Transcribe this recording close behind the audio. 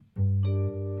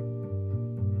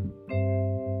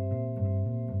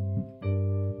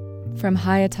From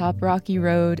high atop Rocky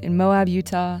Road in Moab,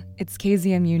 Utah, it's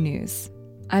KZMU News.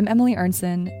 I'm Emily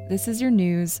Arnson. This is your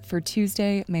news for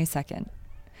Tuesday, May 2nd.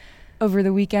 Over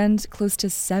the weekend, close to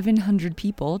 700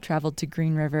 people traveled to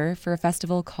Green River for a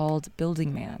festival called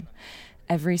Building Man.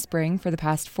 Every spring for the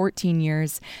past 14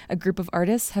 years, a group of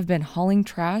artists have been hauling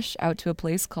trash out to a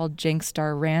place called Jank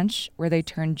Star Ranch, where they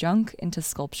turn junk into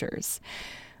sculptures.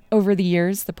 Over the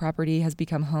years, the property has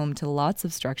become home to lots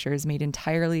of structures made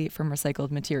entirely from recycled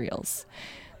materials.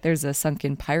 There's a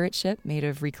sunken pirate ship made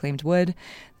of reclaimed wood.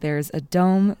 There's a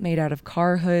dome made out of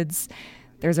car hoods.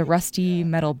 There's a rusty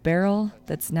metal barrel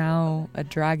that's now a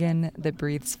dragon that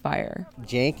breathes fire.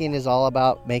 Janking is all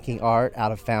about making art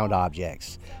out of found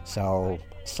objects. So,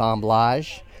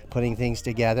 assemblage, putting things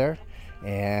together,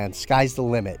 and sky's the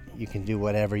limit. You can do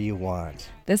whatever you want.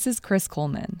 This is Chris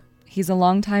Coleman. He's a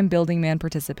longtime Building Man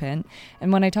participant,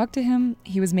 and when I talked to him,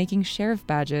 he was making sheriff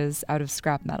badges out of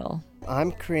scrap metal.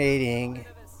 I'm creating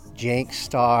Jank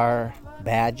Star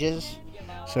badges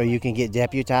so you can get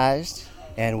deputized,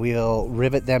 and we'll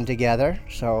rivet them together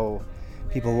so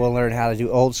people will learn how to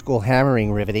do old school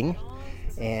hammering riveting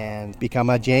and become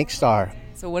a Jank Star.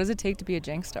 So what does it take to be a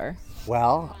Jank Star?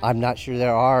 Well, I'm not sure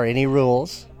there are any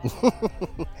rules,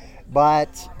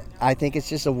 but I think it's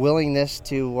just a willingness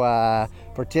to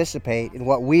participate in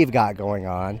what we've got going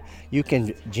on. You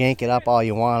can jank it up all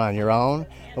you want on your own,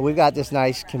 but we've got this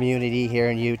nice community here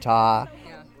in Utah.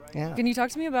 Yeah. Can you talk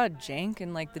to me about jank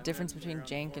and the difference between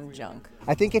jank and junk?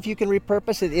 I think if you can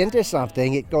repurpose it into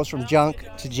something, it goes from junk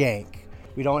to jank.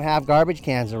 We don't have garbage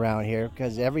cans around here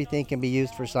because everything can be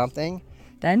used for something.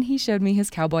 Then he showed me his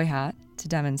cowboy hat to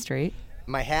demonstrate.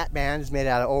 My hat band is made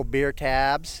out of old beer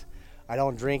tabs. I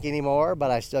don't drink anymore,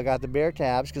 but I still got the beer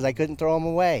tabs because I couldn't throw them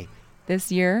away. This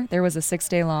year, there was a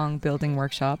 6-day-long building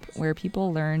workshop where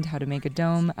people learned how to make a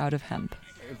dome out of hemp.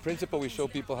 In principle, we show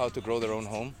people how to grow their own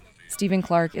home. Stephen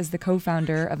Clark is the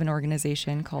co-founder of an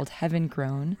organization called Heaven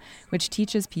Grown, which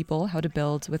teaches people how to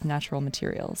build with natural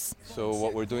materials. So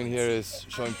what we're doing here is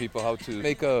showing people how to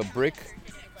make a brick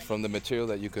from the material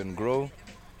that you can grow,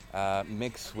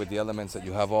 mix with the elements that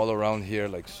you have all around here,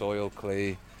 like soil,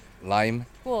 clay, lime.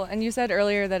 Cool. And you said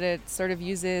earlier that it sort of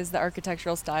uses the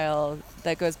architectural style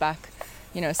that goes back,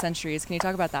 centuries. Can you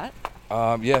talk about that?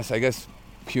 Yes, I guess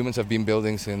humans have been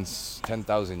building since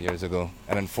 10,000 years ago.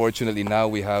 And unfortunately now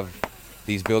we have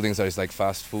these buildings that is like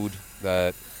fast food,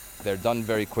 that they're done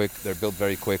very quick, they're built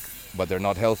very quick, but they're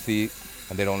not healthy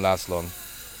and they don't last long.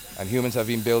 And humans have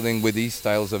been building with these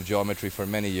styles of geometry for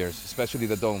many years, especially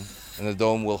the dome. And the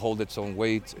dome will hold its own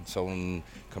weight, its own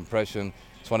compression.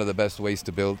 It's one of the best ways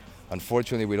to build.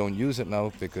 Unfortunately, we don't use it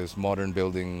now because modern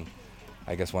building,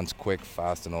 I guess, wants quick,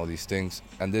 fast, and all these things.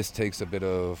 And this takes a bit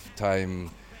of time,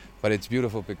 but it's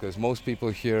beautiful because most people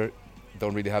here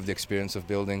don't really have the experience of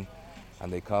building,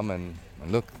 and they come and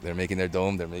look, they're making their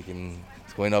dome,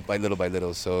 it's going up by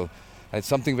little. So it's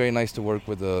something very nice to work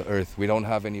with the earth. We don't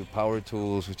have any power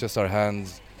tools, with just our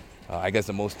hands. I guess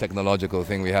the most technological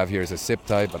thing we have here is a zip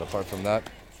tie, but apart from that.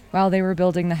 While they were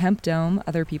building the hemp dome,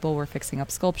 other people were fixing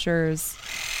up sculptures.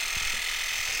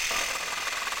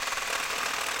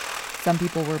 Some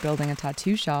people were building a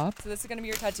tattoo shop. So this is going to be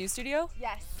your tattoo studio?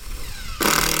 Yes.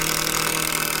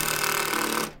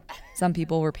 Some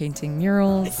people were painting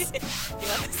murals. You want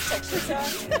this texture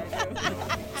sound?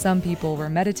 Some people were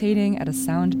meditating at a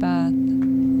sound bath.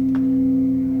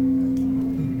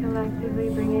 Collectively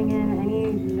bringing in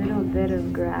any little bit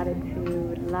of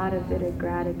gratitude, a lot of bit of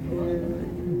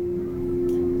gratitude.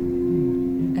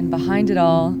 And behind it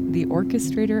all, the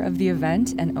orchestrator of the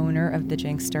event and owner of the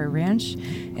Jank Star Ranch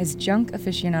is junk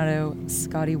aficionado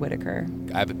Scotty Whitaker.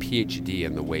 I have a PhD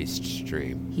in the waste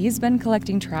stream. He's been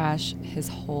collecting trash his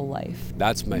whole life.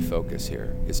 That's my focus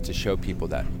here, is to show people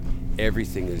that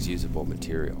everything is usable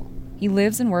material. He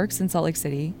lives and works in Salt Lake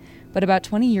City, but about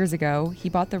 20 years ago, he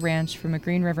bought the ranch from a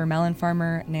Green River melon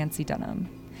farmer, Nancy Dunham.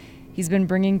 He's been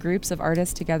bringing groups of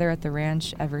artists together at the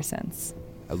ranch ever since.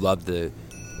 I love the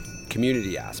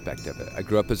community aspect of it. I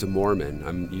grew up as a Mormon.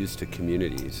 I'm used to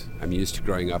communities. I'm used to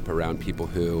growing up around people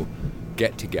who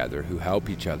get together, who help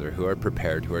each other, who are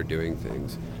prepared, who are doing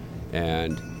things.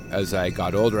 And as I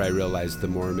got older, I realized the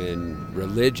Mormon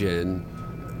religion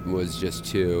was just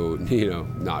too,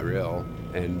 not real.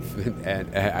 And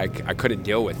I couldn't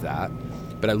deal with that.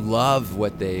 But I love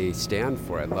what they stand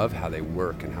for. I love how they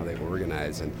work and how they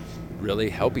organize and really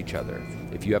help each other.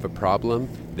 If you have a problem,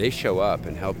 they show up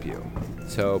and help you.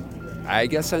 So I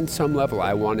guess on some level,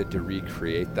 I wanted to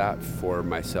recreate that for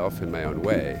myself in my own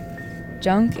way.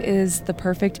 Junk is the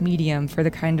perfect medium for the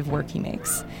kind of work he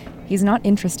makes. He's not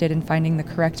interested in finding the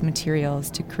correct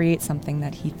materials to create something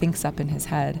that he thinks up in his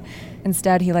head.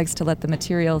 Instead, he likes to let the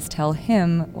materials tell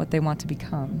him what they want to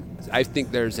become. I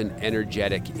think there's an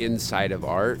energetic inside of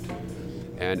art.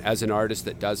 And as an artist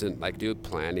that doesn't do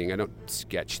planning, I don't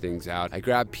sketch things out. I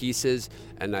grab pieces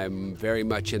and I'm very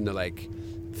much in the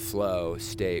flow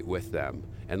state with them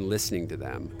and listening to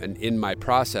them. And in my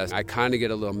process, I kind of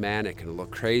get a little manic and a little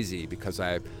crazy because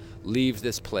I leave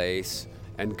this place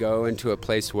and go into a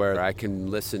place where I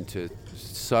can listen to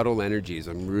subtle energies.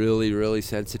 I'm really, really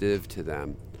sensitive to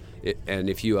them. And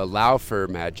if you allow for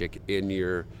magic in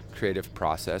your creative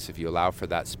process, if you allow for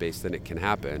that space, then it can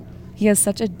happen. He has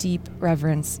such a deep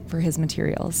reverence for his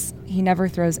materials. He never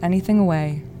throws anything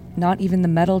away, not even the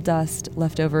metal dust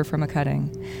left over from a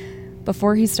cutting.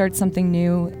 Before he starts something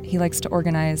new, he likes to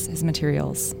organize his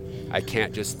materials. I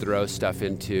can't just throw stuff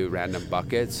into random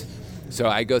buckets. So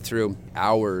I go through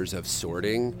hours of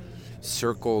sorting.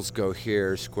 Circles go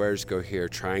here, squares go here,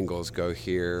 triangles go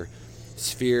here,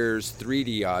 spheres,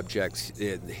 3D objects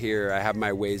here. I have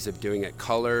my ways of doing it.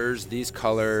 Colors, these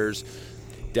colors,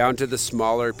 down to the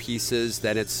smaller pieces.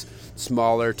 Then it's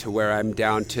smaller to where I'm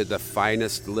down to the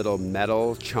finest little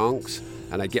metal chunks.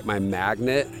 And I get my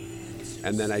magnet,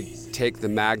 and then I take the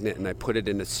magnet and I put it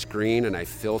in a screen and I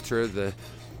filter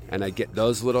and I get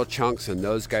those little chunks, and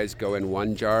those guys go in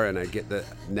one jar, and I get the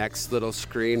next little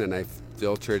screen and I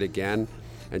filter it again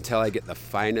until I get the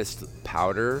finest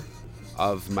powder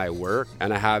of my work.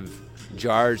 And I have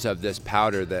jars of this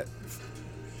powder that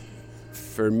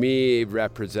for me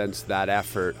represents that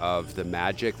effort of the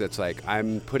magic. That's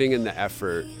I'm putting in the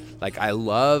effort. I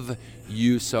love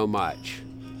you so much,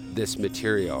 this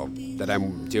material, that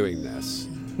I'm doing this.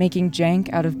 Making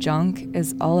jank out of junk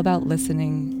is all about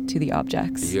listening to the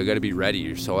objects. You got to be ready.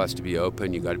 Your soul has to be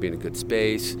open. You got to be in a good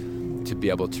space to be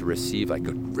able to receive a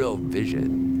real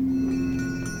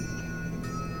vision.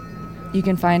 You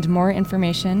can find more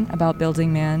information about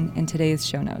Building Man in today's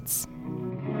show notes.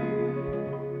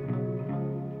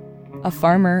 A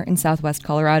farmer in southwest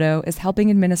Colorado is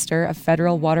helping administer a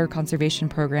federal water conservation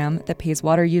program that pays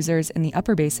water users in the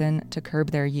Upper Basin to curb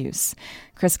their use.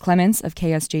 Chris Clements of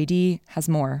KSJD has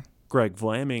more. Greg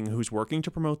Vlaming, who's working to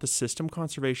promote the System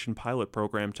Conservation Pilot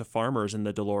Program to farmers in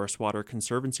the Dolores Water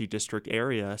Conservancy District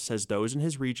area, says those in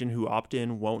his region who opt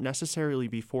in won't necessarily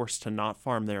be forced to not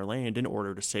farm their land in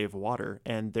order to save water,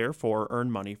 and therefore earn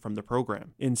money from the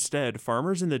program. Instead,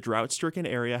 farmers in the drought-stricken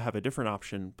area have a different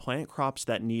option: plant crops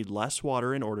that need less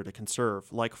water in order to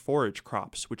conserve, like forage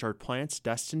crops, which are plants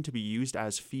destined to be used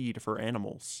as feed for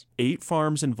animals. 8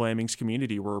 farms in Vlaming's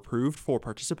community were approved for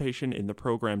participation in the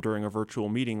program during a virtual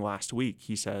meeting last week,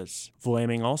 he says.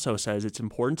 Vlaming also says it's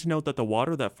important to note that the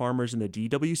water that farmers in the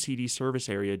DWCD service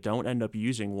area don't end up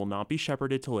using will not be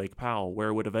shepherded to Lake Powell, where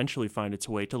it would eventually find its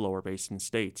way to lower basin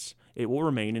states. It will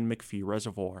remain in McPhee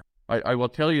Reservoir. I will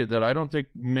tell you that I don't think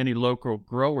many local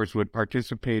growers would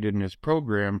participate in this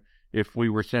program if we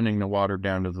were sending the water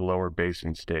down to the lower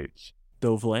basin states.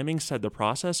 Though Vlaming said the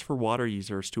process for water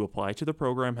users to apply to the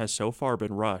program has so far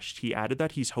been rushed, he added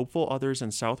that he's hopeful others in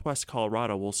southwest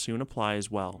Colorado will soon apply as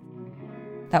well.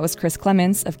 That was Chris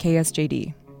Clements of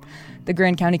KSJD. The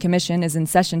Grand County Commission is in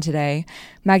session today.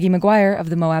 Maggie McGuire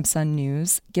of the Moab Sun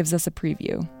News gives us a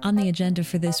preview. On the agenda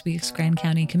for this week's Grand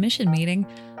County Commission meeting,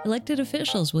 elected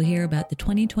officials will hear about the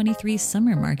 2023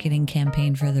 summer marketing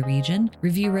campaign for the region,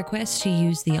 review requests to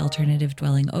use the alternative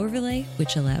dwelling overlay,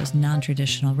 which allows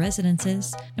non-traditional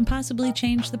residences, and possibly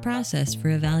change the process for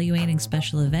evaluating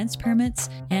special events permits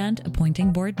and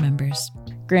appointing board members.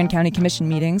 Grand County Commission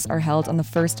meetings are held on the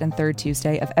first and third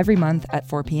Tuesday of every month at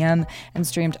 4 p.m. and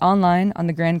streamed online on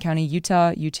the Grand County,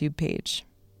 Utah YouTube page.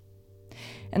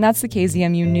 And that's the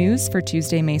KZMU News for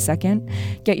Tuesday, May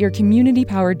 2nd. Get your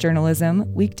community-powered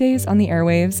journalism weekdays on the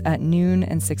airwaves at noon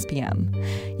and 6 p.m.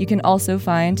 You can also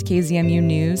find KZMU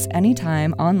News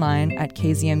anytime online at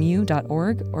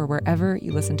kzmu.org or wherever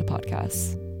you listen to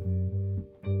podcasts.